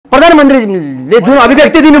प्रधानमन्त्रीले जुन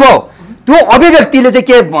अभिव्यक्ति दिनुभयो त्यो अभिव्यक्तिले चाहिँ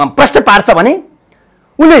के प्रश्न पार्छ भने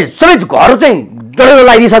उनले सबै घर चाहिँ डढेलो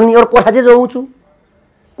लगाइदिइसक्ने एउटा कोठा चाहिँ जोगाउँछु,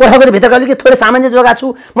 कोठाको भित्रको अलिकति थोरै सामान्य जोगा छु,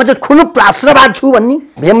 म चाहिँ खुल्लो राष्ट्रवाद छु भन्ने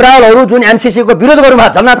भीम रावलहरू जुन एमसीसीको विरोध गर्नुभयो,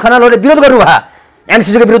 झलनाथ खनालहरूले विरोध गर्नुभयो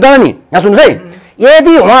एमसीसीको विरुद्धमा नि। यहाँ सुन्नुहोस् है,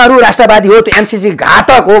 यदि उहाँहरू राष्ट्रवादी हो, त्यो एमसीसी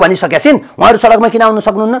घातक हो भनिसकेछन्, उहाँहरू सडकमा किन आउन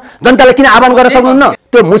सक्नुहुन्न, जनतालाई किन आह्वान गर्न सक्नुहुन्न?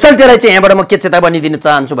 त्यो मुसल्टेलाई चाहिँ यहाँबाट म के चेतावनी दिन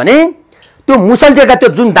चाहन्छु भने त्यो मुसल्टेका त्यो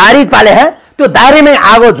जुन दारी पाले त्यो दारीमै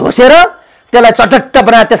आगो झोसेर त्यसलाई चटट्ट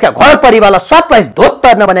बनाएर त्यसका घर परिवारलाई सबलाई ध्वस्त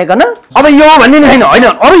नबनाइकन अब यो भन्ने छैन, होइन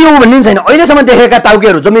अब यो भन्ने छैन। अहिलेसम्म देखेका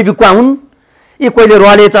टाउकेहरू जम्मै बिक्वा हुन्, यी कहिले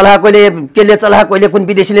रवालले चला, कहिले केले चला, कहिले कुन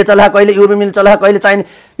विदेशीले चला, कहिले युरोपियनले चला, कहिले चाहिने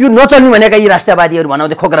यो नचल्ने भनेका यी राष्ट्रवादीहरू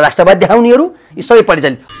भनाउँदै खोक्रा राष्ट्रवाद देखाउनेहरू यी सबै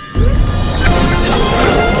परिचालित।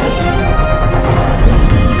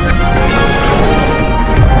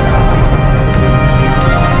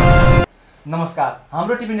 नमस्कार,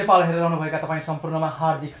 हाम्रो टिभी नेपाल हेरिरहनुभएका तपाईँ सम्पूर्णमा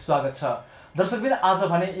हार्दिक स्वागत छ। दर्शकबिन, आज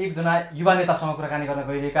भने एकजना युवा नेतासँग कुराकानी गर्न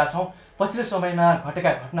गइरहेका छौँ पछिल्लो समयमा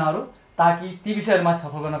घटेका घटनाहरू, ताकि ती विषयहरूमा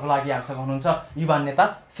छलफल गर्नको लागि हामीसँग हुनुहुन्छ युवा नेता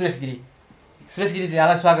सुरेश गिरी। सुरेश गिरीजी,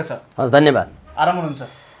 यहाँलाई स्वागत छ। हस्, धन्यवाद। आराम हुनुहुन्छ?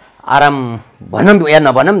 आराम भनौँ या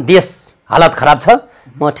नभनौँ, देश हालत खराब छ,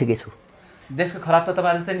 म ठिकै छु। देशको खराब त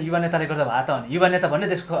तपाईँहरू जस्तै युवा नेताले गर्दा भए त हो नि। युवा नेता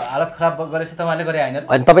भन्ने देशको हालत खराब गरेछ तपाईँले गरे होइन?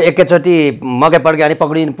 अनि तपाईँ एकैचोटि मकै पड्क्यो भने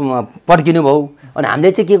पड्किनु भयो, अनि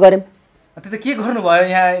हामीले चाहिँ के गऱ्यौँ? त्यो त के गर्नुभयो?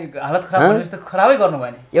 यहाँ हालत खराब गरेपछि त खराबै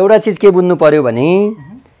गर्नुभयो नि। एउटा चिज के बुझ्नु पर्यो भने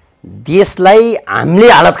देशलाई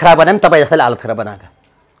हामीले हालत खराब बनायौँ, तपाईँ जस्तैले हालत खराब बनाएका।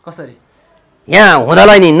 कसरी? यहाँ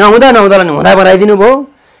हुँदालाई नि नहुँदालाई नि हुँदा बनाइदिनु भयो,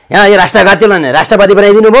 यहाँ यो राष्ट्रघातीलाई नि राष्ट्रवादी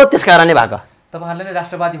बनाइदिनु भयो, त्यस कारणले भएको। तपाईँहरूले नै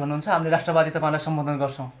राष्ट्रवादी भन्नुहुन्छ, हामीले राष्ट्रवादी तपाईँलाई सम्बोधन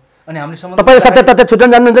गर्छौँ, अनि हामीले तपाईँले सत्य तथ्य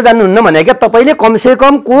छुट्याउनु जान्नुहुन्छ जान्नुहुन्न भने क्या? तपाईँले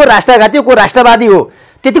कमसेकम को राष्ट्रघाती को राष्ट्रवादी हो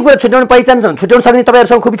त्यति कुरा छुट्याउनु छुट्याउनु सक्ने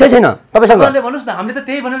तपाईँहरूसँग खुबी छैन तपाईँसँग? भन्नुहोस् न, हामीले त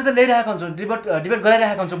त्यही भनेर त ल्याइरहेका हुन्छौँ, डिबेट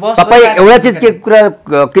गराइरहेका हुन्छौँ। तपाईँ एउटा चिज के कुरा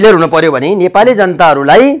क्लियर हुनु पर्यो भने नेपाली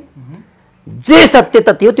जनताहरूलाई जे सत्य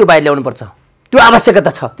तथ्य हो त्यो बाहिर ल्याउनुपर्छ, त्यो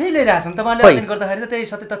आवश्यकता छ। त्यही ल्याइरहेका छौँ तपाईँले गर्दाखेरि त त्यही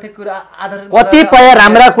सत्य तथ्य कुरा आधार कतिपय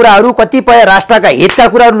राम्रा कुराहरू, कतिपय राष्ट्रका हितका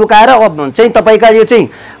कुराहरू लुकाएर चाहिँ तपाईँका यो चाहिँ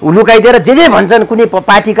लुकाइदिएर जे भन्छन् कुनै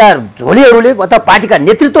पार्टीका झोलीहरूले अथवा पार्टीका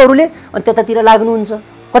नेतृत्वहरूले, अनि त्यतातिर लाग्नुहुन्छ।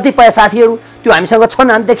 कतिपय साथीहरू त्यो हामीसँग छन्,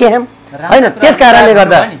 हामी देखेँ होइन? त्यस कारणले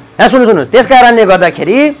गर्दा यहाँ सुन्नुहोस्, त्यस कारणले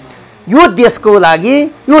गर्दाखेरि यो देशको लागि,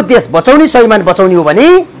 यो देश बचाउने स्वाभिमान बचाउने हो भने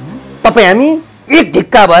तपाईँ हामी एक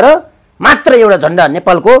ढिक्का भएर मात्र एउटा झन्डा,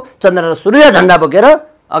 नेपालको चन्द्र र सूर्य झन्डा बोकेर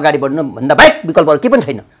अगाडि बढ्नु भन्दा बाहेक विकल्पहरू केही पनि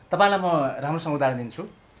छैन। तपाईँलाई म राम्रोसँग उदाहरण दिन्छु।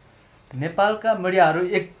 नेपालका मिडियाहरू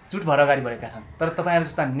एकजुट भएर अगाडि बढेका छन्, तर तपाईँहरू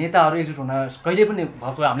जस्ता नेताहरू एकजुट हुन कहिले पनि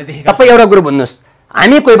भएको हामीले देखेका। तपाईँ एउटा कुरो बुझ्नुहोस्,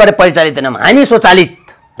 हामी कोहीबाट परिचालित होइनौँ, हामी स्वचालित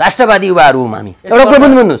राष्ट्रवादी युवाहरू हौँ। हामी एउटा कुरो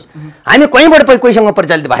बुझ्नुहोस्, हामी कहीँबाट कोहीसँग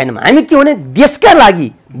परिचालित भएनौँ। हामी के भने देशका लागि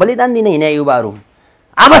बलिदान दिन हिँड्ने युवाहरू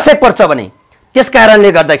आवश्यक पर्छ भने। त्यस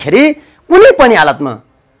कारणले गर्दाखेरि कुनै पनि हालतमा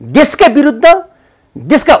देशका विरुद्ध,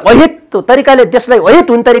 देशका अहित तरिकाले, देशलाई अहित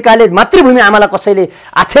हुने तरिकाले मातृभूमि आमालाई कसैले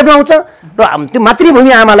आक्षेप लाउँछ र त्यो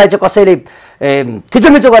मातृभूमि आमालाई चाहिँ कसैले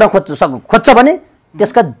थिचोमिचो गर्न खोज्छ भने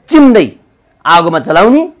त्यसका जिम्दै आगोमा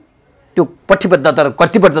जलाउने त्यो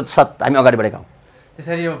कटिबद्ध साथ हामी अगाडि बढेका हौँ।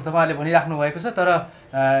 त्यसरी तपाईँहरूले भनिराख्नु भएको छ, तर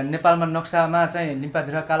नेपालमा नक्सामा चाहिँ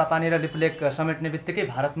लिम्पाधिरा कालापानी र लिपुलेक समेट्ने बित्तिकै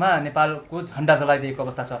भारतमा नेपालको झन्डा जलाइदिएको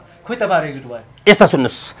अवस्था छ। खोइ तपाईँहरू एकजुट भयो? यस्ता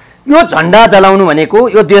सुन्नुहोस्, यो झन्डा जलाउनु भनेको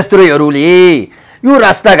यो देशद्रोहीहरूले, यो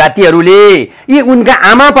राष्ट्रघातीहरूले, यी उनका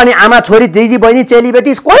आमा पनि आमा, छोरी, दिदी, बहिनी,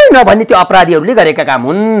 चेलीबेटी कोही नभन्ने त्यो अपराधीहरूले गरेका काम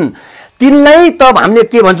हुन्। तिनलाई त हामीले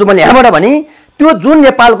के भन्छु मैले यहाँबाट भने त्यो जुन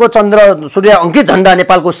नेपालको चन्द्र सूर्य अङ्कित झन्डा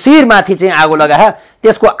नेपालको शिरमाथि चाहिँ आगो लगाए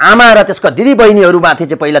त्यसको आमा र त्यसका दिदी बहिनीहरूमाथि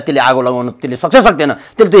चाहिँ पहिला त्यसले आगो लगाउनु त्यसले सक्दैन,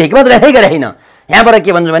 त्यसले त्यो हिक्मत राखेकै रहेन। यहाँबाट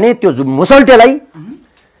के भन्छु भने त्यो मुसल्टेलाई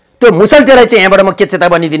चाहिँ यहाँबाट म के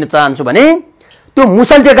चेतावनी दिन चाहन्छु भने त्यो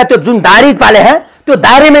मुसल्टेका त्यो जुन दारी पाले त्यो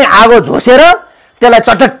दारीमै आगो झोसेर त्यसलाई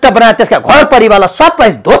चटट्ट बनाएर त्यसका घर परिवारलाई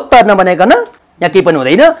सबलाई ध्वस्त नबनाइकन यहाँ केही पनि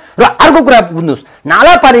हुँदैन। र अर्को कुरा बुझ्नुहोस्,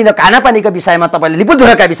 नाला पानी र खाना पानीका विषयमा तपाईँले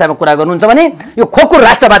लिपुधुराका विषयमा कुरा गर्नुहुन्छ भने यो खोकुर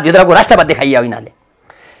राष्ट्रवाद भित्रको राष्ट्रवाद देखाइयो यिनीहरूले।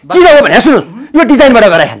 के गर्यो भने सुन्नुहोस्, यो डिजाइनबाट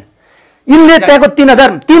गराएछन् यिनले। त्यहाँको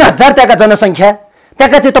 3000 त्यहाँका जनसङ्ख्या,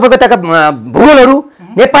 त्यहाँका चाहिँ तपाईँको त्यहाँका भूगोलहरू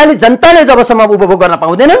नेपाली जनताले जबसम्म उपभोग गर्न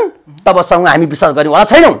पाउँदैनन् तबसम्म हामी विश्वास गर्नेवाला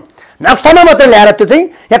छैनौँ। नक्सामा मात्रै ल्याएर त्यो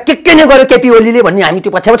चाहिँ यहाँ के नै गर्यो केपी ओलीले भन्ने हामी त्यो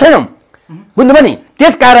पछ्यामा छैनौँ, बुझ्नुभयो नि?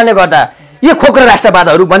 त्यस कारणले गर्दा यो खोक्रा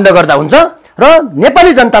राष्ट्रवादहरू बन्द गर्दा हुन्छ र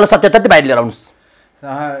नेपाली जनतालाई सत्य तथ्य बाहिर लिएर आउनुहोस्।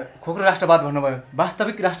 खोक्रो राष्ट्रवाद भन्नुभयो,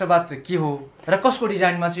 वास्तविक राष्ट्रवाद चाहिँ के हो र कसको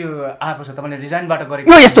डिजाइनमा चाहिँ आएको छ? तपाईँले डिजाइनबाट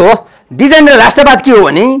गरेको यो यस्तो हो, डिजाइन र राष्ट्रवाद के हो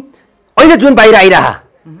भने अहिले जुन बाहिर आइरहा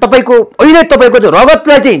तपाईँको जो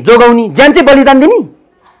रगतलाई चाहिँ जोगाउने, ज्यान चाहिँ बलिदान दिने,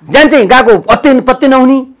 ज्यान चाहिँ गएको पत्ते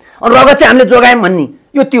नहुने, अनि रगत चाहिँ हामीले जोगायौँ भन्ने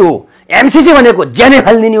यो त्यो हो। एमसिसी भनेको ज्यानै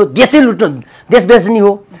फालिदिने हो, देशै लुट्नु, देश बेच्ने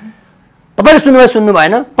हो। तपाईँले सुन्नु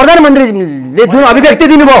भएन, प्रधानमन्त्रीले जुन अभिव्यक्ति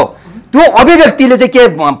दिनुभयो त्यो अभिव्यक्तिले चाहिँ के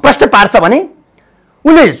प्रश्न पार्छ भने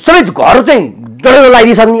उसले सबै घर चाहिँ डढेलो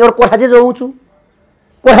लगाइदिइसक्ने एउटा कोठा चाहिँ जोगाउँछु,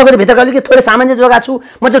 कोठाको भित्रको अलिकति थोरै सामान्य जोगाएको छु,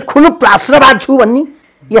 म चाहिँ खुलुक राष्ट्रवाद छु भन्ने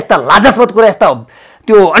यस्ता लाजस्पद कुरा, यस्ता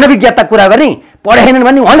त्यो अनभिज्ञता कुरा गर्ने पढेनन्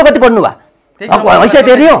भन्ने उहाँले कति पढ्नु भयो? हैसियत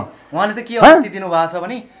हेर्ने हो। उहाँले त के अभिव्यक्ति दिनुभएको छ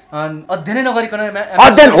भने अध्ययनै नगरिकन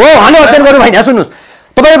अध्ययन हो, उहाँले अध्ययन गर्नु भएन। सुन्नुहोस्,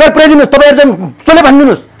 तपाईँले गएर पुऱ्याइदिनुहोस्, तपाईँहरू चाहिँ चले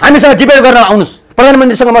भनिदिनुहोस् हामीसँग डिबेट गर्न आउनुहोस्,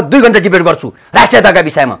 प्रधानमन्त्रीसँग म 2 घण्टा डिबेट गर्छु राष्ट्रियताका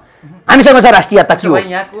विषयमा। हामीसँग छ राष्ट्रियता के हो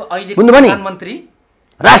बुझ्नुभयो नि? मन्त्री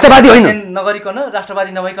राष्ट्रवादी होइन, नगरिकन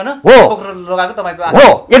राष्ट्रवादी नभइकन हो लगाएको तपाईको हो,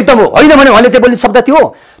 एकदम हो। होइन भने उहाँले चाहिँ बोल्ने शब्द थियो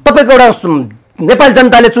तपाईँको एउटा नेपाली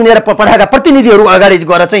जनताले चुनेर पठाएका प्रतिनिधिहरू अगाडि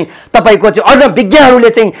गएर चाहिँ तपाईँको चाहिँ अरू विज्ञहरूले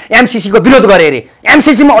चाहिँ एमसिसीको विरोध गरे अरे।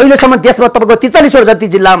 एमसिसीमा अहिलेसम्म देशमा तपाईँको 43 जति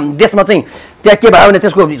जिल्ला देशमा चाहिँ त्यहाँ के भयो भने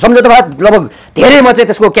त्यसको सम्झौता भयो, लगभग धेरैमा चाहिँ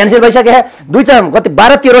त्यसको क्यान्सल भइसक्यो।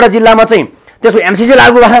 12-13वटा जिल्लामा चाहिँ त्यसको एमसिसी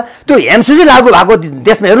लागू भयो। त्यो एमसिसी लागू भएको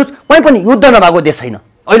देशमा हेर्नुहोस् कहीँ पनि युद्ध नभएको देश छैन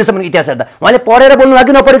अहिलेसम्म इतिहास हेर्दा। उहाँले पढेर बोल्नु भयो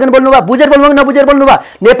कि नपढिकन बोल्नु भयो, बुझेर बोल्नु भयो कि नबुझेर बोल्नु भयो,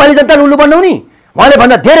 नेपाली जनताले उल्लु बनाउने नि। उहाँले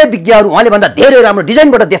भन्दा धेरै विज्ञहरू, उहाँले भन्दा धेरै राम्रो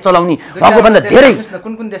डिजाइनबाट देश चलाउने, उहाँको भन्दा धेरै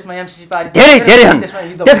कुन देशमा एमसिसी पारित धेरै छन्।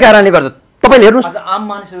 त्यस कारणले गर्दा तपाईँले हेर्नुहोस्,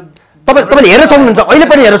 तपाईँले हेर्न सक्नुहुन्छ, अहिले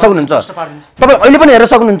पनि हेर्न सक्नुहुन्छ, तपाईँ अहिले पनि हेर्न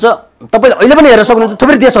सक्नुहुन्छ, तपाईँले अहिले पनि हेर्न सक्नुहुन्छ,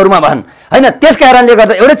 थुप्रै देशहरूमा भन् होइन। त्यस कारणले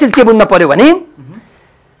गर्दा एउटा चिज के बुझ्न पर्यो भने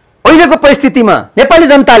अहिलेको परिस्थितिमा नेपाली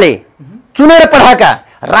जनताले चुनेर पठाएका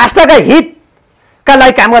राष्ट्रका हितका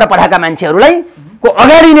लागि काम गरेर पठाएका मान्छेहरूलाई को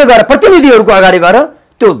अगाडि नै गएर प्रतिनिधिहरूको अगाडि गएर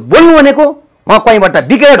त्यो बोल्नु भनेको उहाँ कहीँबाट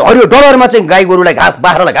विकेट हरियो डलरमा चाहिँ गाई गोरुलाई घाँस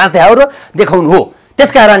बाख्रालाई घाँस देखाएर देखाउनु हो।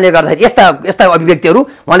 त्यस कारणले गर्दाखेरि यस्ता अभिव्यक्तिहरू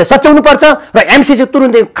उहाँले सच्याउनुपर्छ र एमसिसी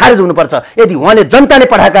तुरुन्तै खारेज हुनुपर्छ। यदि उहाँले जनताले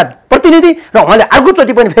पठाएका प्रतिनिधि र उहाँले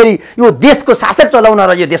अर्कोचोटि पनि फेरि यो देशको शासक चलाउन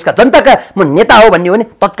र यो देशका जनताका म नेता हो भन्ने हो भने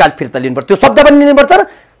तत्काल फिर्ता लिनुपर्छ, त्यो शब्द पनि लिनुपर्छ र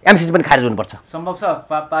एमसिसी पनि खारेज हुनुपर्छ। सम्भव छ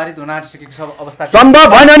पारित हुन आँटिसकेको अवस्था सम्भव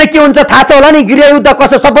भएन भने के हुन्छ थाहा छ होला नि? गृहयुद्ध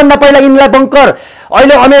कसो? सबभन्दा पहिला यिनलाई बङ्कर,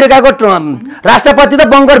 अहिले अमेरिकाको राष्ट्रपति त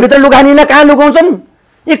बङ्करभित्र लुगानीलाई कहाँ लुगाउँछन्?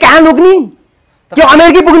 यी कहाँ लुक्ने? के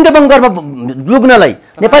अमेरिकी पुगिन्थ्यो बङ्करमा लुक्नलाई?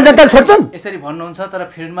 नेपाली जनताले छोड्छन्? यसरी भन्नुहुन्छ तर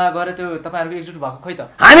फिल्डमा गएर त्यो तपाईँहरूको एकजुट भएको खै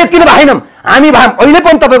त? हामी किन भएनौँ? हामी अहिले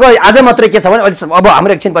पनि तपाईँको आज मात्रै के छ भने अहिले अब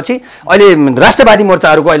हाम्रो एकछिनपछि अहिले राष्ट्रवादी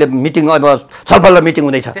मोर्चाहरूको अहिले मिटिङ, अब छलफल र मिटिङ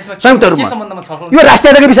हुँदैछ संयुक्त रूपमा यो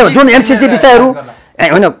राष्ट्रियताकै विषयमा, जुन एमसिसी विषयहरू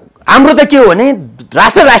होइन। हाम्रो त के हो भने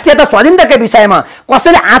राष्ट्रियता स्वाधीनताका विषयमा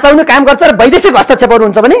कसैले आँचाउने काम गर्छ र वैदेशिक हस्तक्षेपहरू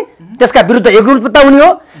हुन्छ भने त्यसका विरुद्ध एकरूपता हुने हो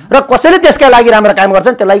र कसैले त्यसका लागि राम्रो काम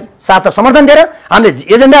गर्छन् त्यसलाई साथ समर्थन दिएर हामीले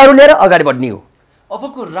एजेन्डाहरू लिएर अगाडि बढ्ने हो।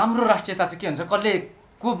 अबको राम्रो राष्ट्रियता चाहिँ के हुन्छ? कसले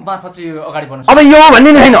को मार्फत चाहिँ अगाडि बढ्छ? अब यो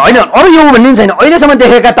भन्ने छैन होइन, अब यो भन्ने छैन। अहिलेसम्म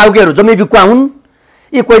देखेका टाउकेहरू जम्मै बिक्वा हुन्।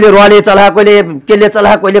 यी कहिले रवालले चला, कहिले केले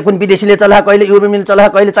चला, कहिले कुन विदेशीले चला, कहिले युरोपियनले चला,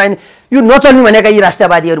 कहिले चाहिने यो नचल्ने भनेका यी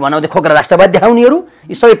राष्ट्रवादीहरू भनाउँदै खोक्रा राष्ट्रवाद देखाउनेहरू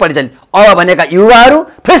यी सबै परिचालित। अब भनेका युवाहरू,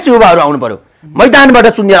 फ्रेस युवाहरू आउनु पर्यो, मैदानबाट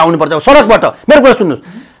चुनेर आउनुपर्छ, सडकबाट। मेरो कुरा सुन्नुहोस्,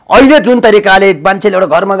 अहिले जुन तरिकाले मान्छेले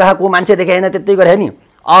एउटा घरमा गएको मान्छे देखे होइन त्यति गरे नि,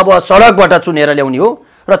 अब सडकबाट चुनेर ल्याउने हो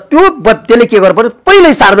र त्यसले के गर्नु पर्यो?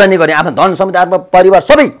 पहिल्यै सार्वजनिक गर्ने आफ्नो धन सम्पत्ति, आफ्नो परिवार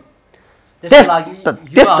सबै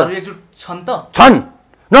छन्।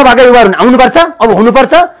 नभएका युवाहरू आउनुपर्छ, अब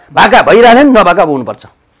हुनुपर्छ, भएका भइरहने नभएका अब हुनुपर्छ।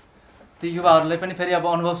 त्यो युवाहरूलाई पनि फेरि अब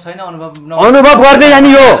अनुभव छैन, अनुभव गर्दै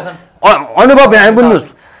जाने हो। अनुभव बुझ्नुहोस्,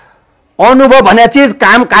 अनुभव भन्ने चिज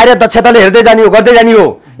काम कार्य दक्षताले हेर्दै जाने हो, गर्दै जाने हो।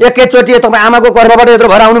 एकैचोटि तपाईँ आमाको गर्भबाट यत्रो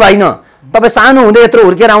भएर आउनु भएन, तपाईँ सानो हुँदै यत्रो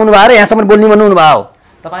हुर्केर आउनु भयो र यहाँसम्म बोल्ने भन्नु भयो।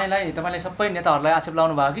 तपाईँले सबै नेताहरूलाई आक्षेप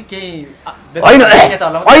लाउनु भयो कि केही होइन?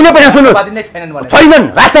 अहिले पनि सुन्नुहोस्, छैनन्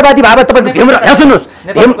राष्ट्रवादी भाव। तपाईँको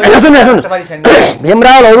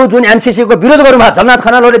भीमरावहरू जुन एमसिसीको विरोध गर्नुभयो, झलनाथ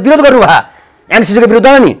खनालहरूले विरोध गर्नुभयो एमसिसीको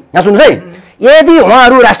विरुद्धमा नि, यहाँ सुन्नुहोस् है। यदि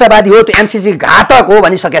उहाँहरू राष्ट्रवादी हो, त्यो एमसिसी घातक हो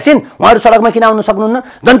भनिसकेछन्, उहाँहरू सडकमा किन आउन सक्नुहुन्न?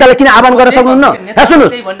 जनताले किन आह्वान गर्न सक्नुहुन्न? यहाँ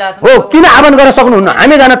सुन्नुहोस्, हो किन आह्वान गर्न सक्नुहुन्न?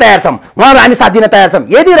 हामी जान तयार छौँ, उहाँहरू हामी साथ दिन तयार छौँ।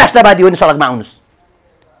 यदि राष्ट्रवादी हो भने सडकमा आउनुहोस्,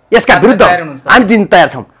 यसका विरुद्ध हामी दिन तयार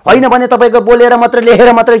छौँ। होइन भने तपाईँको बोलेर मात्रै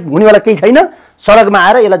लेखेर मात्रै हुनेवाला केही छैन। सडकमा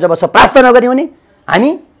आएर यसलाई जब प्राप्त नगर्ने भने हामी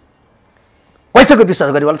पैसाको विश्वास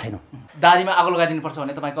गरेवाला छैनौँ। दारीमा आगो लगाइदिनुपर्छ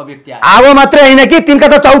भने तपाईँको अभिव्यक्ति आगो मात्रै होइन कि तिनका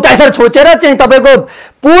त चौताइसर छोचेर चाहिँ तपाईँको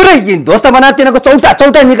पुरै ध्वस्त बनाएर तिनीहरूको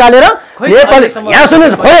चौता निकालेर नेपाल। यहाँ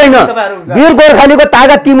सुन्नुहोस्, खोइ होइन वीर गोर्खालीको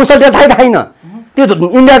तागत ती मुसल्टे थाहै छैन, त्यो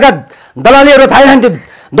इन्डियाका दलालीहरू थाहै छैन, त्यो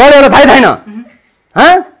दलहरू थाहै छैन।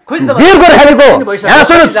 वीर गोर्खालीको यहाँ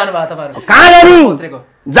सुन्नुहोस्, कहाँ जाने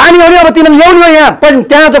हो नि? अब तिनीहरू ल्याउने हो यहाँ,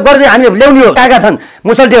 त्यहाँ त गर्छ हामी ल्याउने हो। कहाँका छन्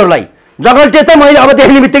मुसल्टेहरूलाई? जगल्टे त मैले अब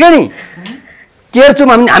देख्ने बित्तिकै नि केर्छु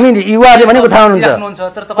हामी युवाहरूले भनेको थाहा हुनुहुन्छ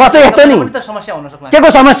कस्तो यस्तो नि के को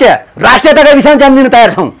समस्या राष्ट्रियताका विषयमा जान दिन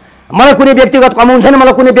तयार छौँ मलाई कुनै व्यक्तिगत कमाउनु छैन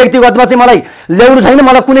मलाई कुनै व्यक्तिगतमा चाहिँ मलाई ल्याउनु छैन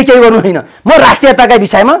मलाई कुनै केही गर्नु छैन म राष्ट्रियताका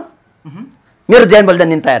विषयमा मेरो ज्यान बलिदान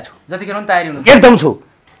दिन तयार छु जतिखेर पनि तयारी हुनुहुन्छ एकदम छु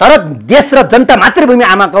तर देश र जनता मातृभूमि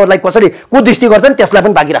आमाकोलाई कसरी कुदृष्टि गर्छन् त्यसलाई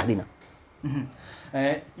पनि बाँकी राख्दिनँ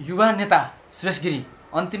युवा नेता सुरेश गिरी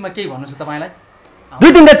अन्तिममा केही भन्नु छ तपाईँलाई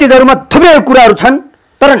दुई तिनवटा चिजहरूमा थुप्रै कुराहरू छन्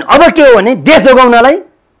तर अब के हो भने देश जोगाउनलाई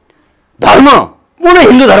धर्म पूर्ण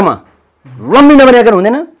हिन्दू धर्म लम्बी नबनाइकन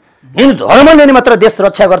हुँदैन हिन्दू धर्मले नै मात्र देश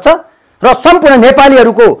रक्षा गर्छ र सम्पूर्ण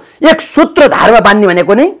नेपालीहरूको एक सूत्रधारमा बाँध्ने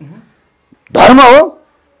भनेको नै धर्म हो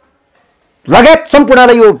लगायत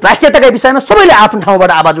सम्पूर्णलाई यो राष्ट्रियताका विषयमा सबैले आफ्नो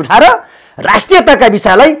ठाउँबाट आवाज उठाएर राष्ट्रियताका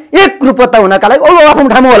विषयलाई एक रूपता हुनका लागि आफ्नो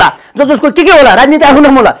ठाउँमा होला जसको के होला राजनीति आफ्नो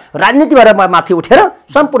ठाउँमा होला राजनीतिबाट माथि उठेर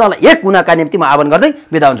सम्पूर्णलाई एक हुनका निम्ति म आह्वान गर्दै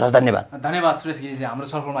बिदा हुन्छु हस् धन्यवाद धन्यवाद सुरेश गिरीजी हाम्रो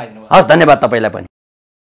छलफलमा आइदिनु भयो हस् धन्यवाद तपाईलाई पनि